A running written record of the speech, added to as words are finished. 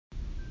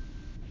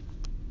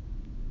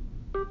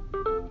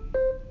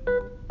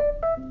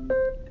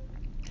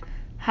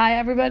Hi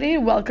everybody,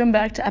 welcome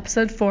back to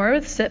episode 4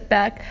 with Sit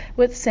Back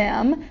with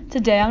Sam.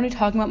 Today I'm going to be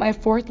talking about my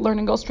 4th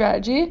learning goal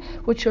strategy,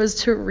 which was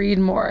to read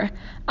more.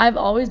 I've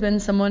always been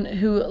someone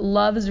who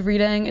loves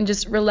reading and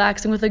just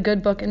relaxing with a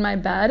good book in my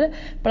bed,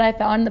 but I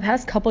found in the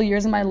past couple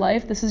years in my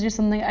life, this is just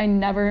something I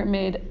never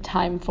made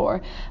time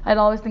for. I'd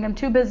always think I'm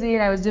too busy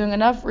and I was doing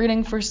enough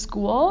reading for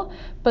school,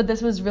 but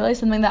this was really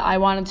something that I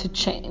wanted to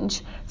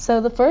change. So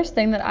the first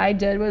thing that I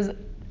did was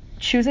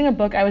choosing a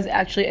book I was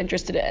actually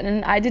interested in,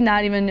 and I did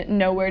not even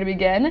know where to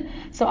begin.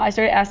 So I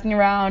started asking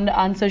around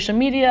on social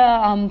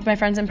media, to my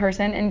friends in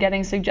person, and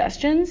getting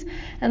suggestions.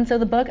 And so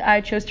the book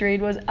I chose to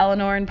read was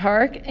Eleanor and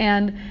Park,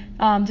 and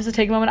just to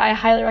take a moment, I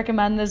highly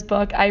recommend this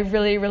book. I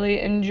really,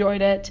 really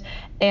enjoyed it,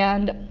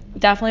 and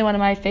definitely one of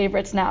my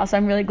favorites now, so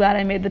I'm really glad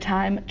I made the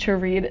time to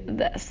read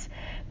this.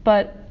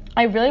 But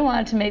I really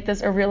wanted to make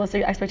this a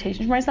realistic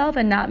expectation for myself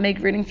and not make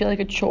reading feel like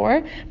a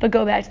chore, but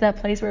go back to that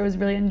place where it was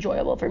really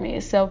enjoyable for me.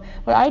 So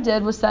what I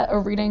did was set a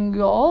reading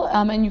goal,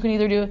 and you can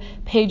either do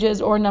pages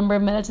or number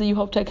of minutes that you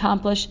hope to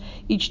accomplish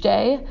each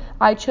day.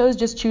 I chose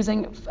just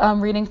choosing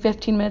reading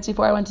 15 minutes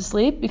before I went to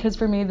sleep, because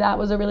for me that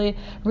was a really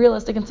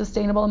realistic and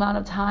sustainable amount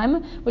of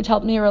time, which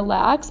helped me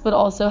relax but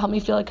also helped me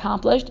feel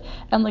accomplished,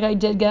 and like I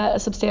did get a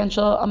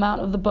substantial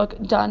amount of the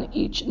book done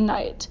each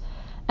night.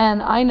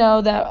 And I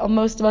know that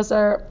most of us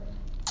are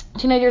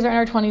teenagers are in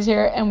our 20s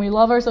here, and we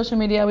love our social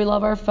media, we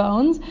love our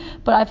phones,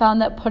 but I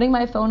found that putting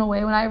my phone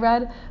away when I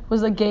read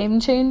was a game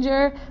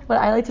changer. What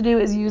I like to do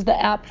is use the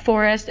app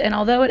Forest, and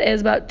although it is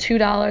about $2,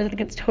 I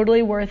think it's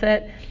totally worth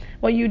it.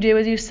 What you do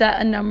is you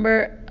set a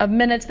number of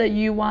minutes that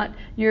you want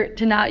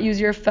to not use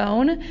your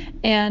phone,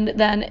 and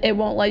then it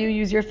won't let you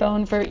use your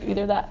phone for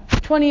either that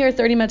 20 or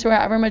 30 minutes or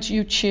however much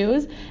you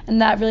choose,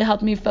 and that really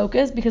helped me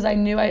focus because I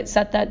knew I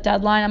set that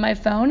deadline on my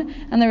phone,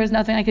 and there was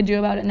nothing I could do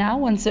about it now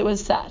once it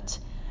was set.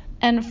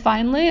 And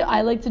finally,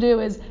 I like to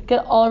do is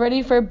get all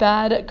ready for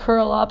bed,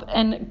 curl up,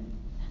 and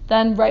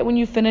then right when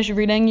you finish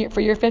reading for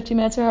your 15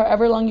 minutes or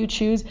however long you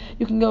choose,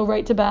 you can go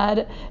right to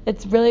bed.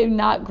 It's really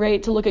not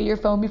great to look at your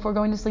phone before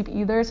going to sleep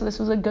either, so this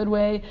was a good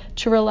way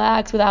to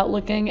relax without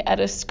looking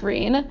at a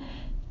screen.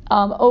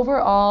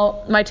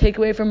 Overall, my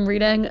takeaway from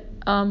reading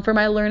for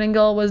my learning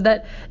goal was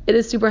that it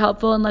is super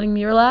helpful in letting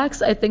me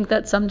relax. I think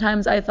that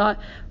sometimes I thought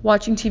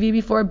watching TV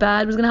before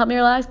bed was going to help me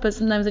relax, but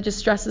sometimes it just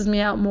stresses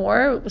me out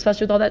more,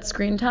 especially with all that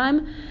screen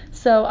time.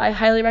 So I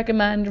highly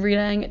recommend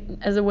reading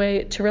as a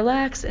way to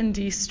relax and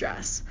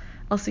de-stress.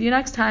 I'll see you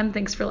next time.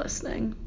 Thanks for listening.